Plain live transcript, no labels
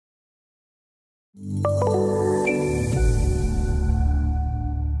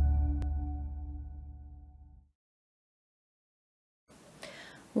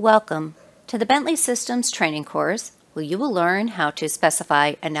Welcome to the Bentley Systems training course, where you will learn how to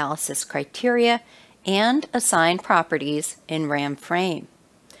specify analysis criteria and assign properties in RAM frame.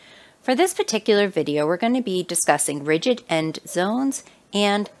 For this particular video, we're going to be discussing rigid end zones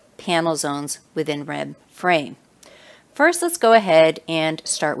and panel zones within RAM frame. First, let's go ahead and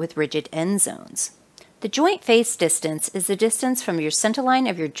start with rigid end zones. The joint face distance is the distance from your centerline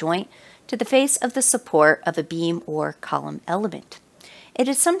of your joint to the face of the support of a beam or column element. It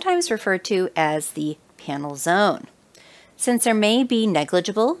is sometimes referred to as the panel zone. Since there may be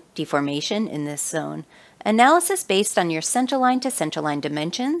negligible deformation in this zone, analysis based on your centerline to centerline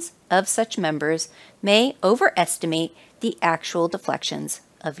dimensions of such members may overestimate the actual deflections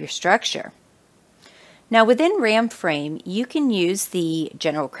of your structure. Now, within RAM frame, you can use the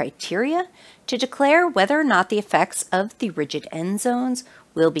general criteria to declare whether or not the effects of the rigid end zones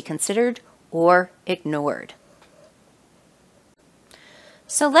will be considered or ignored.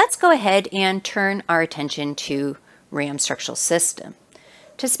 So let's go ahead and turn our attention to RAM structural system.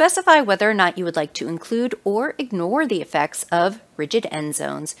 To specify whether or not you would like to include or ignore the effects of rigid end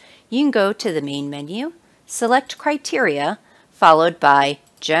zones, you can go to the main menu, select Criteria, followed by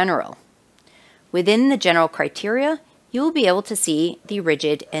General. Within the General Criteria, you will be able to see the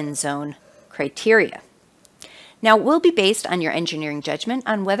rigid end zone criteria. Now, it will be based on your engineering judgment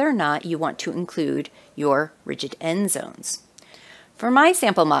on whether or not you want to include your rigid end zones. For my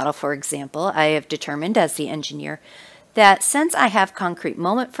sample model, for example, I have determined as the engineer that since I have concrete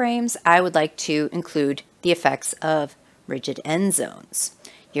moment frames, I would like to include the effects of rigid end zones.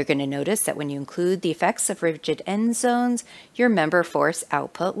 You're going to notice that when you include the effects of rigid end zones, your member force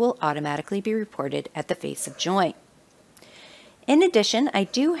output will automatically be reported at the face of joint. In addition, I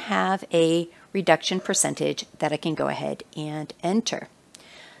do have a reduction percentage that I can go ahead and enter.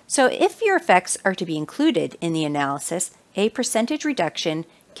 So if your effects are to be included in the analysis, a percentage reduction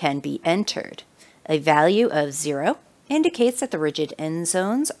can be entered. A value of 0 indicates that the rigid end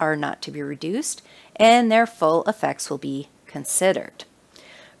zones are not to be reduced and their full effects will be considered.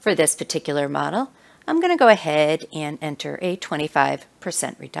 For this particular model, I'm going to go ahead and enter a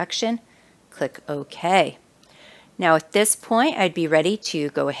 25% reduction. Click OK. Now at this point, I'd be ready to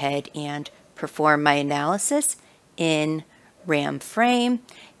go ahead and perform my analysis in RAM frame,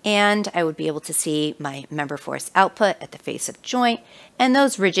 and I would be able to see my member force output at the face of joint, and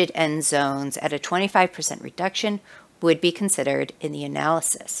those rigid end zones at a 25% reduction would be considered in the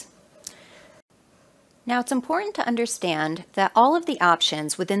analysis. Now, it's important to understand that all of the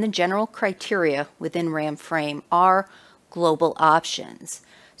options within the general criteria within RAM frame are global options.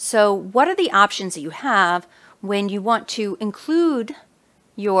 So what are the options that you have when you want to include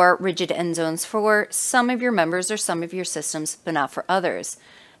your rigid end zones for some of your members or some of your systems, but not for others?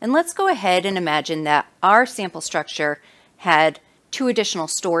 And let's go ahead and imagine that our sample structure had 2 additional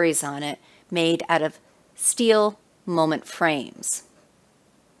stories on it made out of steel moment frames.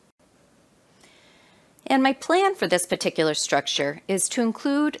 And my plan for this particular structure is to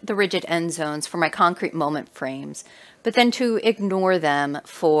include the rigid end zones for my concrete moment frames, but then to ignore them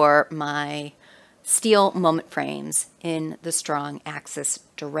for my steel moment frames in the strong axis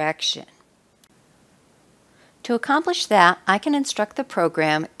direction. To accomplish that, I can instruct the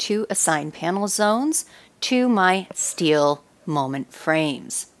program to assign panel zones to my steel moment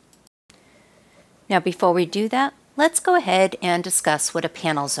frames. Now, before we do that, let's go ahead and discuss what a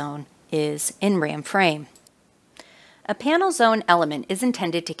panel zone is in RAM frame. A panel zone element is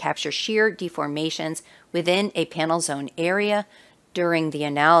intended to capture shear deformations within a panel zone area during the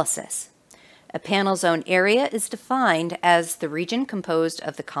analysis. A panel zone area is defined as the region composed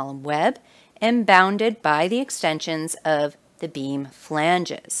of the column web and bounded by the extensions of the beam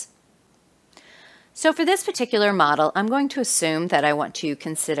flanges. So for this particular model, I'm going to assume that I want to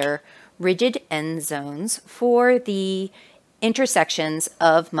consider rigid end zones for the intersections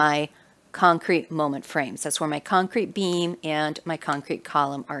of my concrete moment frames. That's where my concrete beam and my concrete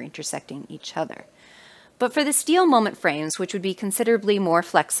column are intersecting each other. But for the steel moment frames, which would be considerably more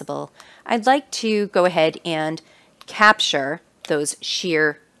flexible, I'd like to go ahead and capture those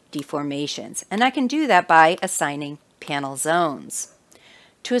shear deformations. And I can do that by assigning panel zones.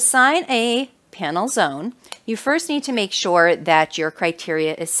 To assign a panel zone, you first need to make sure that your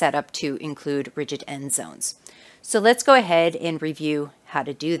criteria is set up to include rigid end zones. So let's go ahead and review how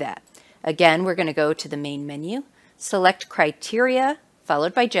to do that. Again, we're going to go to the main menu, select Criteria,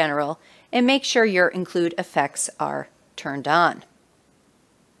 followed by General, and make sure your Include Effects are turned on.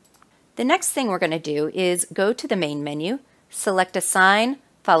 The next thing we're going to do is go to the main menu, select Assign,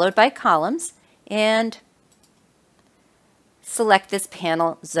 followed by Columns, and select this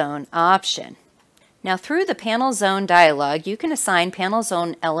panel zone option. Now through the panel zone dialog, you can assign panel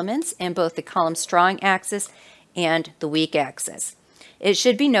zone elements in both the column strong axis and the weak axis. It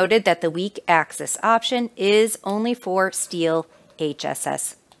should be noted that the weak axis option is only for steel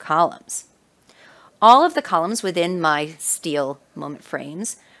HSS columns. All of the columns within my steel moment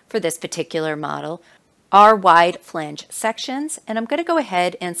frames for this particular model are wide flange sections, and I'm going to go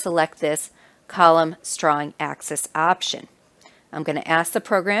ahead and select this column strong axis option. I'm going to ask the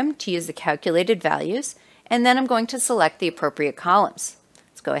program to use the calculated values, and then I'm going to select the appropriate columns.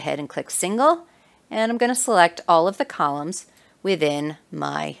 Let's go ahead and click single, and I'm going to select all of the columns within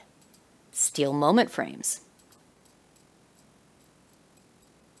my steel moment frames.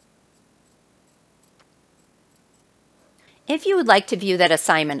 If you would like to view that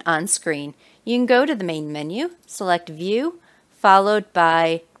assignment on screen, you can go to the main menu, select View, followed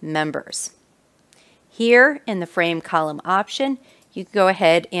by Members. Here in the Frame Column option, you can go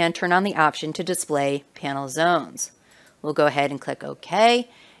ahead and turn on the option to display panel zones. We'll go ahead and click OK,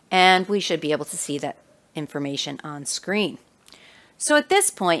 and we should be able to see that information on screen. So at this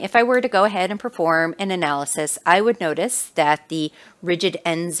point, if I were to go ahead and perform an analysis, I would notice that the rigid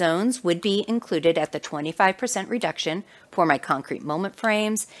end zones would be included at the 25% reduction for my concrete moment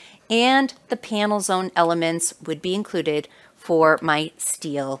frames, and the panel zone elements would be included for my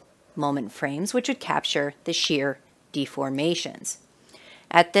steel moment frames, which would capture the shear deformations.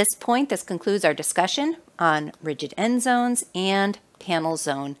 At this point, this concludes our discussion on rigid end zones and panel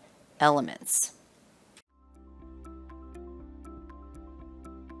zone elements.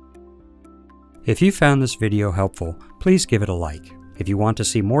 If you found this video helpful, please give it a like. If you want to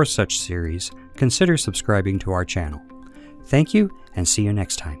see more such series, consider subscribing to our channel. Thank you, and see you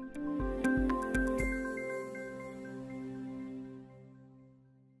next time.